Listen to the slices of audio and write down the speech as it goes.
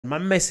My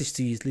message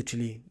to you is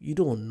literally, you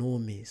don't know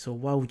me, so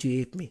why would you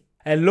hate me?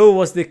 Hello,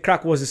 what's the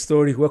crack, what's the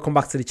story? Welcome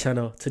back to the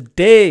channel.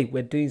 Today,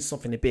 we're doing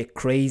something a bit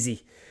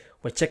crazy.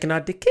 We're checking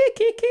out the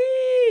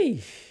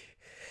KKK.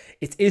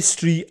 It's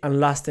history and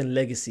lasting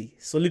legacy.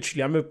 So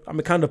literally, I'm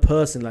a kind of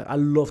person, like, I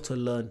love to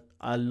learn.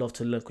 I love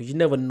to learn, because you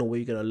never know what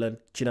you're going to learn.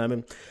 Do you know what I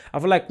mean? I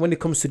feel like when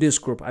it comes to this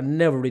group, I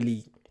never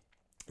really...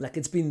 Like,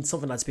 it's been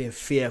something that's been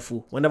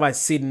fearful. Whenever I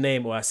see the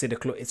name or I see the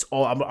clue, it's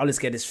all... I always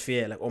get this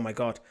fear, like, oh my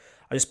God.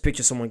 I just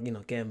picture someone,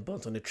 getting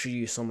burnt on a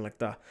tree or something like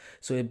that.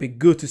 So it'd be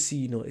good to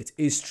see, it's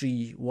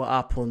history, what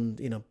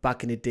happened,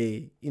 back in the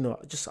day,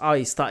 just how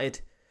it started.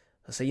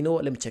 I say, you know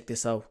what, let me check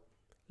this out.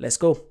 Let's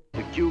go.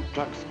 The Ku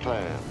Klux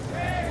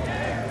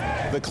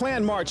Klan. The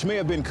Klan march may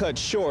have been cut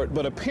short,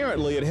 but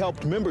apparently it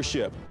helped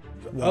membership.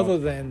 Other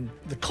than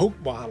the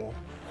Coke bottle,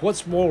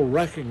 what's more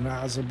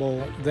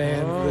recognizable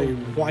than the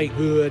white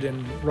hood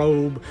and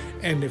robe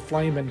and the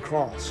flaming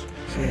cross?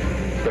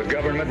 The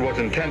government was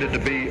intended to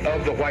be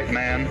of the white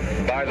man,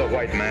 by the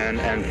white man,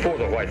 and for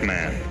the white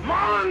man.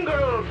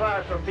 Mongrel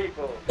class of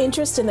people.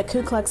 Interest in the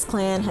Ku Klux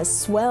Klan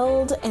has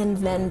swelled and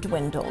then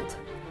dwindled.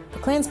 The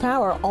Klan's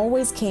power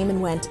always came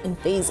and went in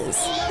phases.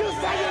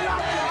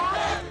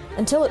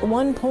 Until at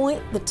one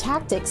point, the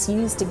tactics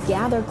used to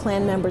gather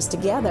Klan members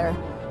together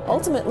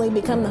ultimately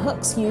become the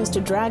hooks used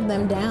to drag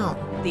them down.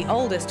 The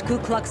oldest Ku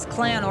Klux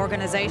Klan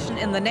organization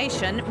in the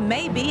nation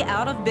may be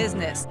out of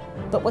business.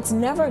 But what's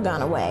never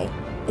gone away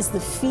is the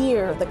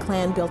fear the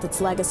Klan built its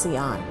legacy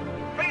on.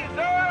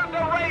 Preserve the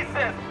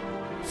racist.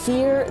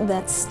 Fear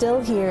that's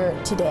still here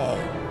today.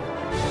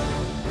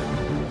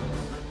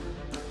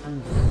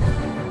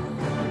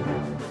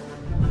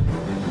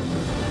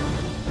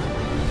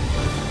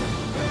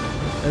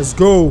 Let's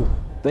go.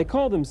 They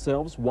call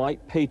themselves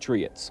White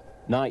Patriots,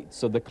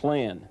 Knights of the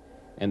Klan,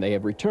 and they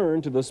have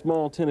returned to the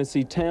small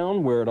Tennessee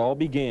town where it all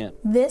began.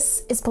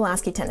 This is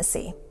Pulaski,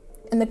 Tennessee,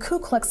 and the Ku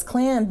Klux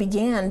Klan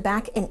began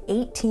back in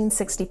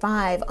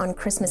 1865 on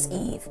Christmas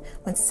Eve,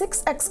 when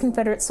 6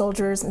 ex-Confederate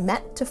soldiers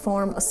met to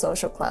form a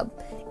social club.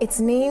 Its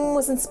name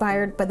was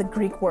inspired by the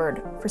Greek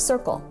word for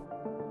circle.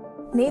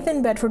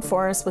 Nathan Bedford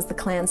Forrest was the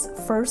Klan's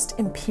first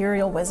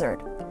imperial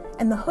wizard,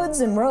 and the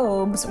hoods and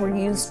robes were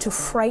used to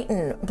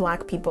frighten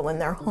black people in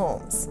their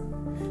homes.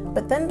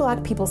 But then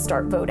black people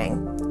start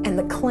voting, and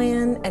the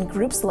Klan and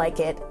groups like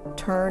it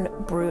turn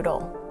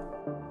brutal.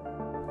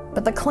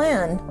 But the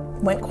Klan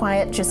went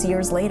quiet just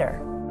years later.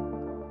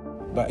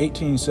 By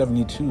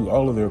 1872,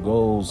 all of their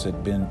goals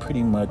had been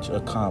pretty much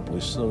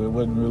accomplished, so it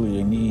wasn't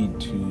really a need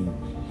to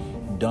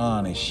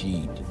don a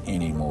sheet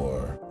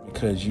anymore,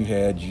 because you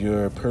had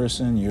your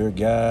person, your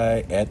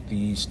guy at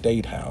the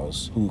State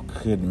House who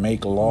could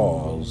make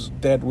laws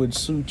that would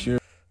suit your...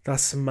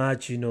 That's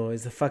mad,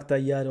 is the fact that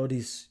you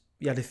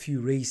had a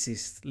few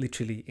racists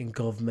literally in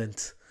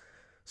government.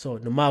 So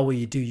no matter what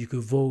you do, you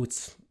could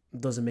vote. It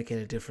doesn't make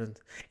any difference.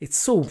 It's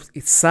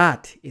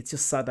sad. It's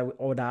just sad that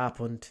all that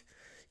happened,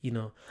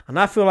 And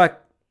I feel like,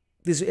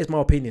 this is my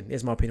opinion.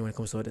 Here's my opinion when it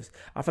comes to this.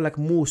 I feel like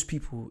most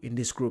people in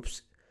these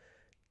groups,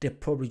 they're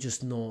probably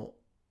just not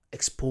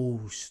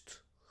exposed.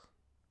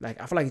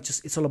 Like, I feel like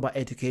it's all about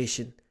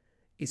education.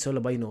 It's all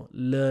about,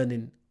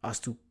 learning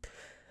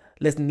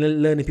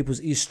learning people's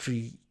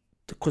history,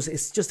 because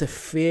it's just a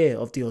fear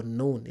of the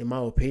unknown, in my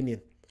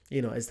opinion.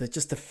 It's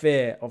just the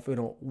fear of,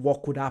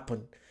 what could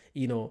happen,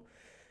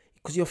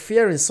 because you're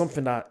fearing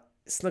something that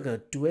it's not going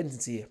to do anything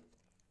to you.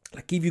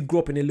 Like, if you grow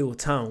up in a little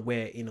town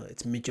where,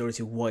 it's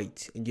majority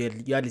white, and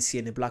you hardly see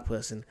any black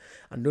person,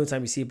 and the only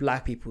time you see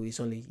black people is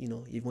only,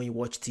 when you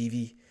watch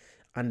TV,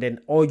 and then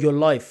all your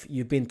life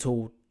you've been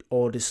told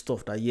all this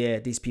stuff that, yeah,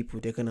 these people,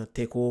 they're going to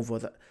take over,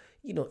 that,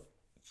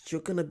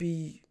 you're going to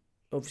be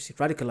obviously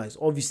radicalized,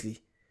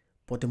 obviously.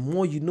 But the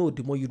more you know,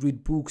 the more you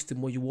read books, the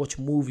more you watch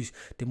movies,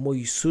 the more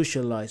you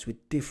socialize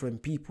with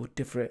different people,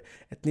 different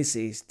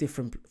ethnicities,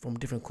 from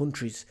different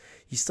countries,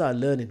 you start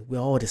learning we're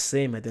all the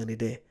same at the end of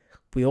the day.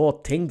 We all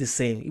think the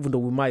same, even though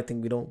we might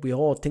think we don't. We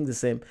all think the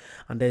same,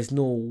 and there's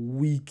no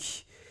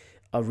weak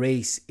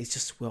race. It's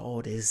just we're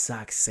all the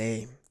exact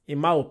same. In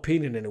my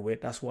opinion, anyway,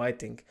 that's what I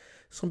think.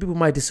 Some people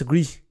might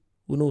disagree.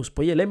 Who knows?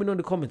 But yeah, let me know in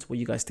the comments what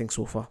you guys think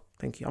so far.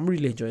 Thank you. I'm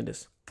really enjoying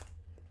this.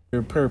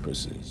 Your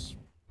purposes.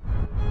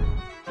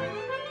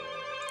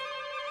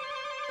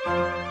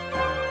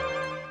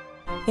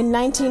 In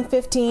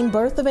 1915,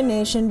 Birth of a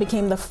Nation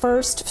became the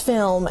first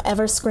film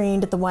ever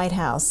screened at the White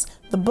House.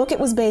 The book it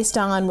was based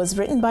on was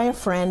written by a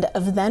friend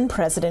of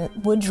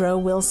then-President Woodrow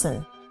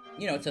Wilson.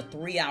 It's a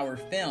 3-hour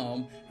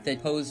film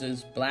that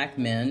poses black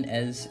men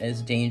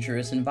as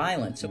dangerous and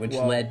violent, which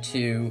led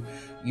to,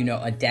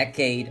 a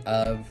decade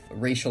of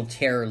racial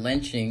terror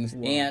lynchings.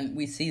 And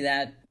we see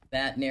that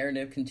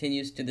narrative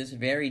continues to this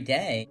very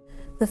day.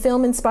 The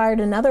film inspired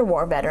another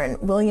war veteran,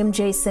 William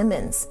J.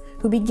 Simmons,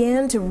 who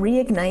began to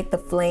reignite the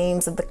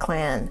flames of the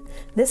Klan,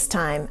 this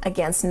time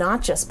against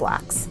not just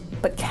blacks,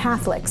 but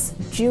Catholics,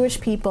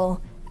 Jewish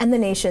people, and the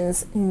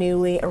nation's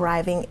newly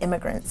arriving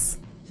immigrants.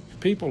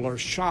 People are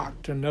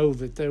shocked to know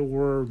that there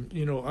were,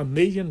 1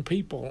 million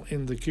people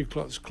in the Ku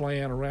Klux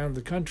Klan around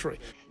the country.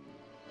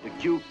 The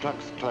Ku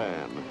Klux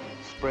Klan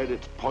spread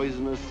its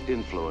poisonous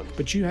influence.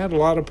 But you had a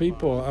lot of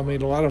people, I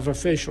mean, a lot of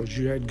officials.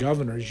 You had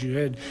governors, you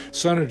had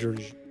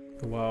senators.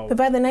 Wow. But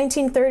by the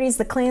 1930s,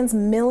 the Klan's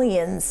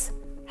millions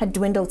had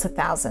dwindled to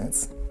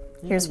thousands.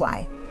 Here's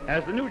why.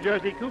 As the New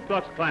Jersey Ku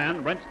Klux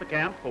Klan rents the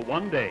camp for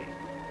one day,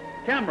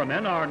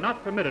 cameramen are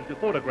not permitted to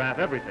photograph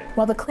everything.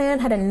 While the Klan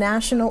had a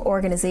national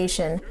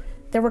organization,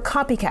 there were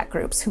copycat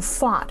groups who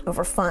fought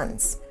over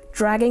funds,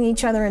 dragging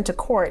each other into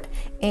court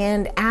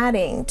and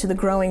adding to the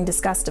growing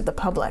disgust of the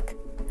public.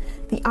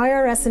 The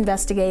IRS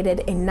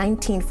investigated in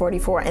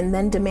 1944 and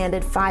then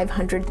demanded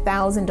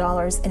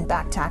 $500,000 in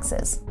back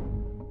taxes.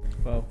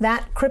 Wow.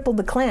 That crippled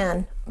the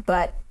Klan,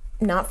 but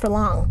not for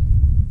long.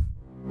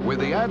 With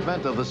the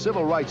advent of the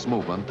Civil Rights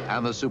Movement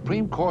and the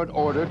Supreme Court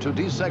order to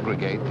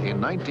desegregate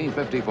in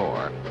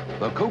 1954,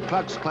 the Ku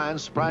Klux Klan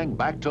sprang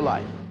back to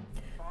life.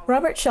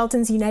 Robert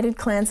Shelton's United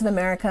Klans of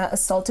America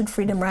assaulted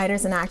freedom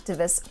riders and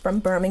activists from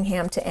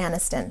Birmingham to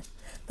Anniston.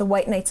 The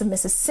White Knights of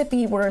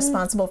Mississippi were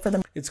responsible for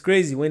the... It's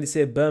crazy when they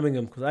say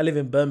Birmingham, because I live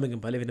in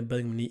Birmingham. I live in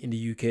Birmingham in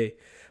the UK.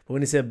 But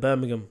when they say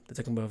Birmingham, they're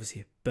talking about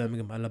obviously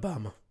Birmingham,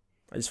 Alabama.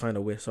 I just find it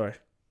weird, sorry.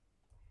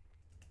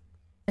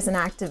 ...and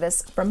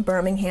activists from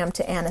Birmingham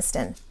to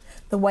Anniston.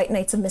 The White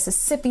Knights of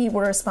Mississippi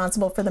were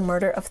responsible for the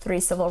murder of 3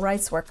 civil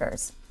rights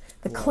workers.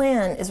 The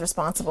Klan is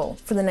responsible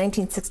for the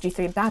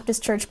 1963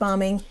 Baptist church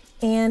bombing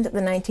and the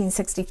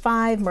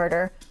 1965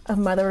 murder of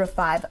mother of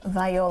 5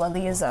 Viola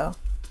Liuzzo.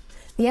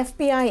 The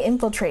FBI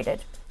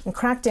infiltrated and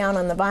cracked down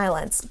on the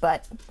violence,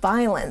 but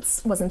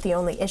violence wasn't the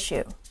only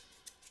issue.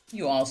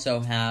 You also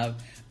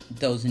have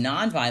those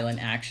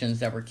nonviolent actions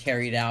that were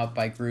carried out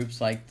by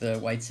groups like the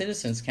White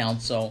Citizens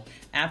Council.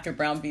 After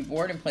Brown v.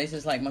 Board in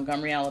places like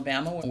Montgomery,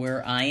 Alabama,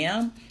 where I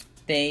am,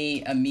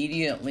 they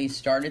immediately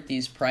started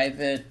these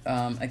private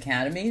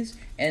academies,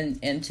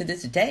 and to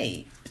this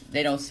day,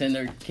 they don't send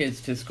their kids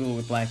to school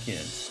with black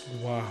kids.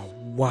 Wow,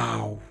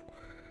 wow.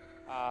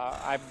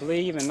 I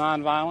believe in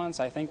nonviolence.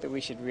 I think that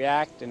we should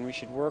react and we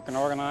should work and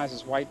organize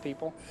as white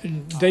people.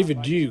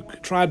 David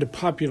Duke tried to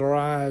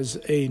popularize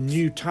a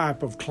new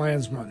type of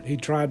Klansman. He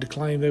tried to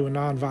claim they were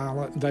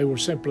nonviolent. They were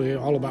simply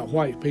all about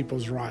white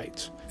people's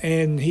rights.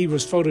 And he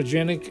was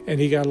photogenic, and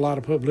he got a lot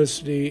of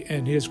publicity,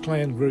 and his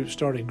Klan group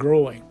started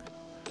growing.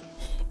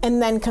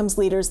 And then comes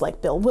leaders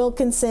like Bill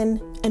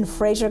Wilkinson and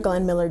Fraser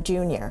Glenn Miller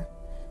Jr.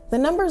 The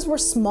numbers were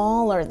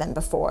smaller than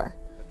before,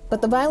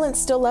 but the violence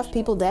still left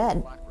people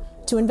dead.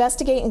 To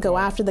investigate and go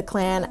after the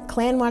Klan,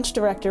 Klan Watch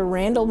director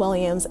Randall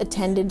Williams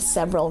attended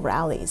several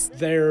rallies.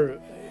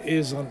 There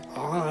is an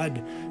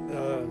odd,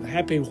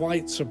 happy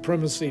white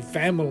supremacy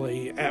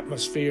family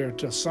atmosphere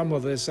to some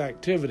of this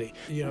activity.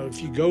 You know,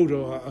 if you go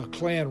to a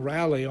Klan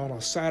rally on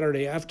a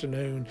Saturday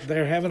afternoon,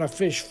 they're having a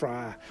fish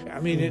fry. I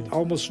mean, it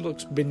almost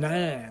looks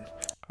benign.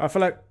 I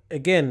feel like,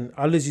 again,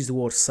 I always use the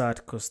word sad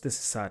because this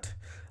is sad.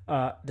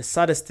 The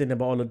saddest thing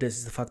about all of this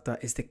is the fact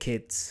that it's the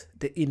kids,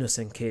 the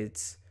innocent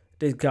kids.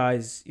 These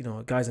guys, you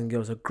know, guys and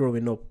girls are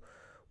growing up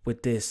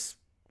with this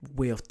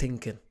way of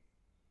thinking.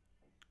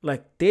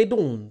 Like, they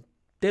don't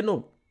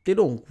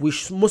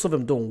wish, most of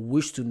them don't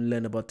wish to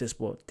learn about this,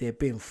 but they're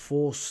being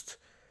forced.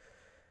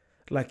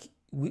 Like,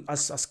 we,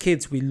 as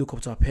kids, we look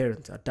up to our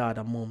parents, our dad,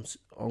 our moms,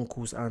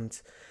 uncles,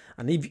 aunts.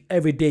 And if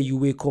every day you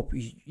wake up,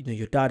 you know,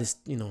 your dad is,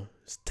 you know,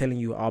 telling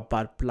you how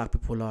bad black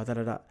people are,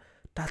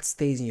 that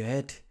stays in your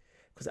head.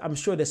 Because I'm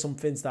sure there's some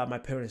things that my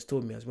parents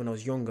told me as when I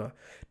was younger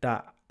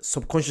that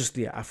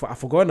subconsciously I've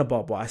forgotten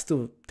about, but I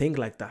still think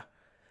like that.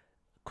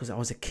 Because I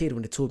was a kid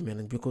when they told me,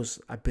 and because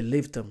I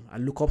believed them, I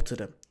look up to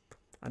them.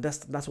 And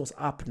that's what's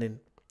happening.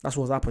 That's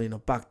what's happening, you know,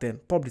 back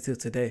then, probably till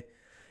today.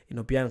 You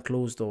know, behind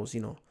closed doors,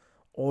 you know,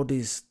 all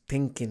this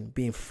thinking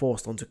being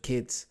forced onto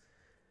kids.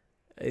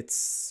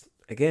 It's,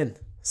 again,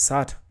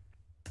 sad.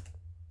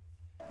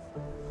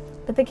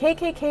 But the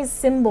KKK's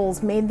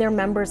symbols made their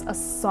members a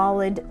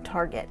solid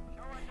target.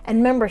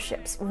 And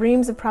memberships,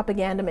 reams of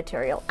propaganda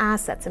material,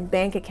 assets, and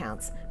bank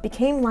accounts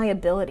became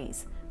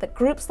liabilities that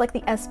groups like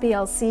the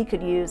SPLC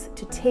could use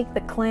to take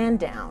the Klan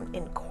down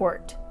in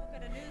court.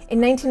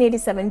 In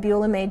 1987,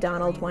 Beulah May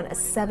Donald won a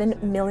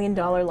 $7 million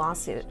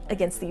lawsuit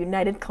against the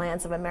United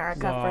Klans of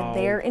America for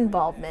their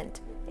involvement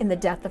in the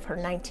death of her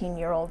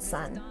 19-year-old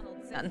son.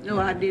 No,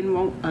 I didn't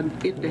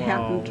want it to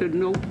happen to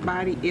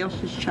nobody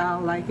else's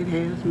child like it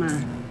has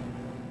mine.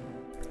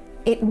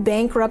 It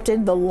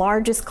bankrupted the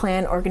largest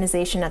Klan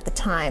organization at the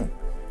time,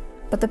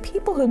 but the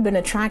people who'd been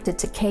attracted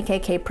to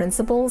KKK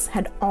principles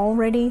had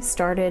already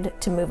started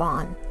to move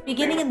on.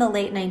 Beginning in the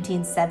late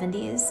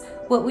 1970s,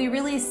 what we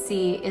really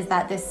see is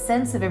that this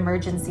sense of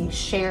emergency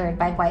shared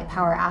by white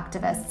power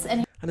activists.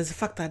 And it's the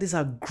fact that these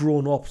are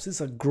grown-ups, these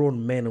are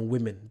grown men and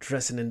women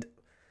dressing in...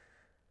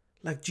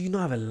 Like, do you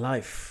not have a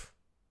life?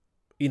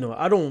 You know,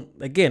 I don't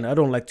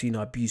like to, you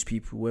know, abuse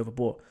people, whoever,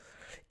 but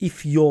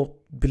if your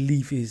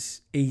belief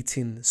is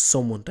hating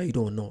someone that you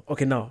don't know,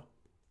 okay, now,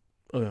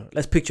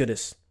 let's picture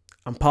this.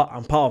 I'm part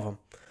of them,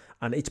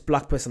 and each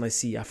black person I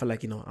see, I feel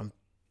like, you know, I'm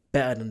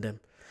better than them.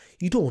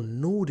 You don't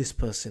know this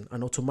person,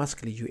 and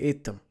automatically you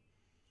hate them.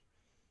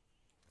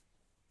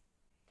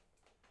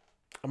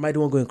 am I the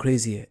one going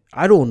crazy here?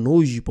 I don't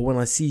know you, but when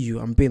I see you,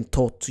 I'm being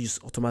taught to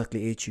just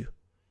automatically hate you.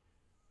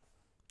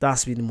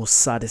 That's been the most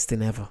saddest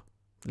thing ever,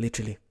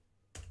 literally.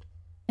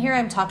 Here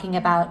I'm talking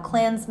about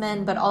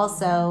Klansmen, but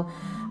also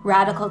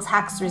radical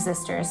tax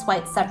resistors,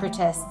 white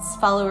separatists,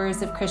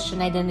 followers of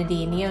Christian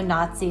identity,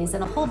 neo-Nazis,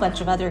 and a whole bunch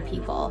of other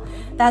people.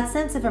 That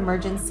sense of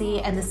emergency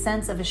and the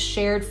sense of a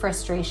shared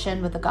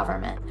frustration with the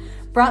government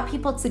brought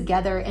people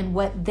together in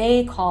what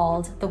they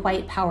called the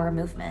White Power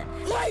movement.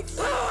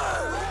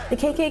 The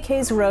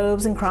KKK's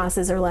robes and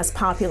crosses are less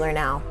popular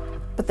now,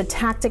 but the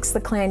tactics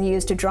the Klan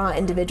used to draw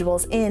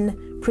individuals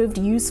in proved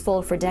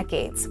useful for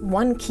decades.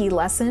 One key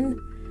lesson: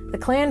 the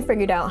Klan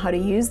figured out how to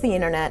use the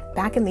internet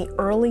back in the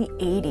early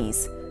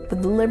 80s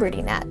with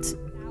LibertyNet.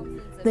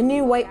 The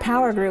new white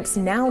power groups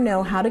now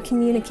know how to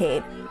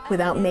communicate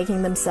without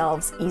making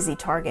themselves easy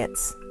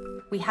targets.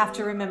 We have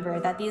to remember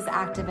that these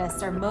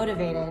activists are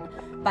motivated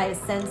by a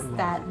sense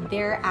that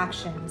their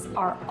actions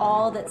are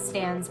all that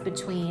stands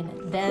between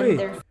them and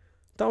their...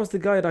 That was the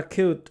guy that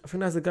killed, I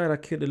think that's the guy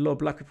that killed a lot of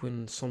black people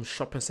in some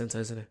shopping center,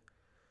 isn't it?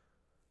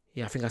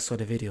 Yeah, I think I saw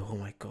the video. Oh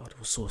my God, it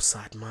was so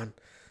sad, man.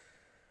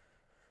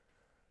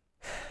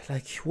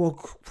 Like, well,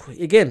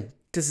 again,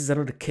 this is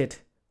another kid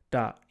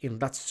that, you know,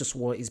 that's just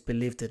what he's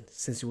believed in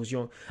since he was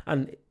young.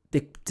 And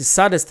the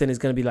saddest thing is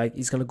going to be like,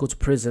 he's going to go to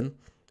prison.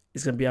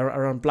 He's going to be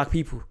around black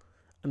people.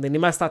 And then he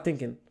might start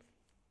thinking,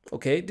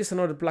 okay, this are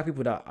not the black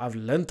people that I've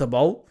learned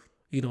about,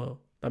 you know,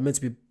 that meant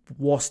to be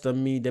worse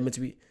than me. They're meant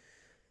to be.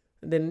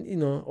 And then, you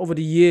know, over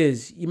the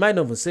years, you might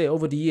not even say,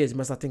 over the years, you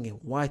might start thinking,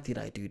 why did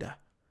I do that?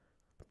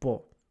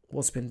 But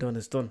what's been done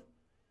is done.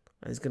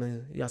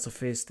 And he has to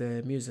face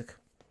the music.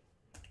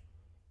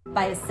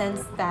 By a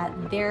sense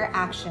that their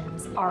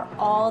actions are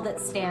all that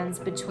stands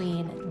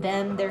between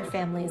them, their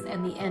families,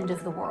 and the end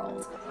of the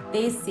world.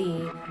 They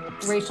see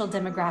racial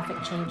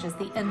demographic change as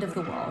the end of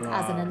the world,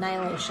 as an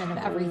annihilation of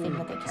everything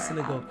that they care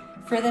about.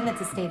 For them, it's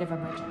a state of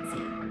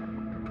emergency.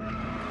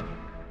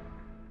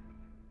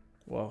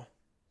 Wow.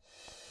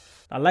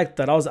 I like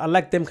that. I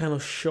like them kind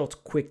of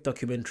short, quick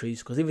documentaries,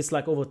 because if it's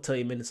like over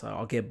 30 minutes,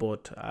 I'll get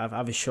bored. I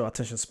have a short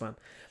attention span.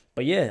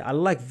 But yeah, I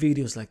like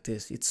videos like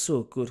this. It's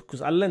so good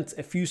because I learned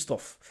a few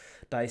stuff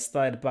that I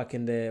started back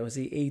in the, was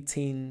it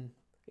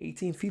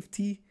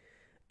 1850,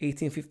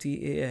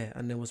 yeah,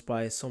 and it was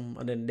by some,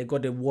 and then they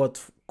got the word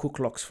Ku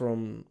Klux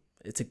from,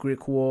 it's a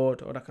Greek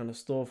word, all that kind of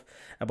stuff,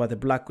 about the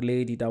black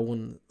lady that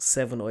won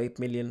 7 or 8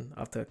 million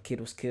after a kid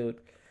was killed.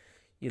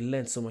 You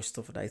learn so much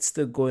stuff that it's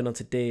still going on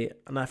today,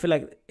 and I feel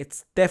like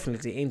it's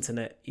definitely the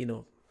internet, you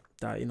know,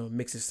 that, you know,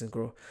 makes this thing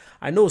grow.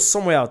 I know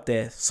somewhere out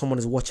there, someone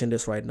is watching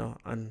this right now,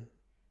 and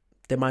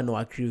they might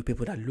not agree with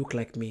people that look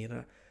like me, you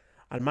know?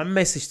 And my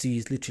message to you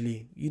is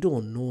literally, you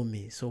don't know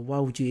me, so why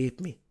would you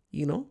hate me,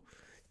 you know?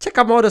 Check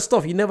out my other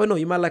stuff. You never know,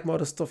 you might like my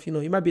other stuff, you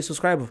know? You might be a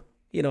subscriber,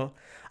 you know?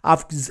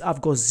 I've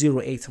got 0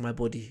 hate in my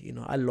body, you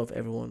know? I love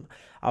everyone.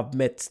 I've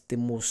met the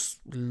most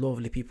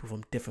lovely people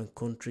from different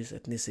countries,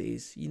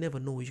 ethnicities. You never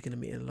know who you're going to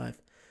meet in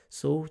life.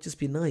 So just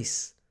be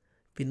nice.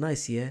 Be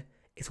nice, yeah?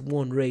 It's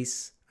one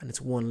race and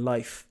it's one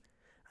life.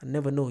 I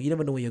never know. You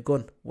never know where you're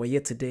going. We're here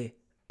today,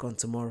 gone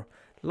tomorrow.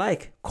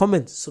 Like,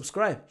 comment,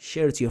 subscribe,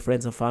 share it to your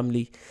friends and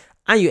family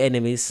and your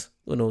enemies.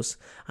 Who knows?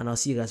 And I'll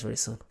see you guys very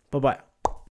soon. Bye-bye.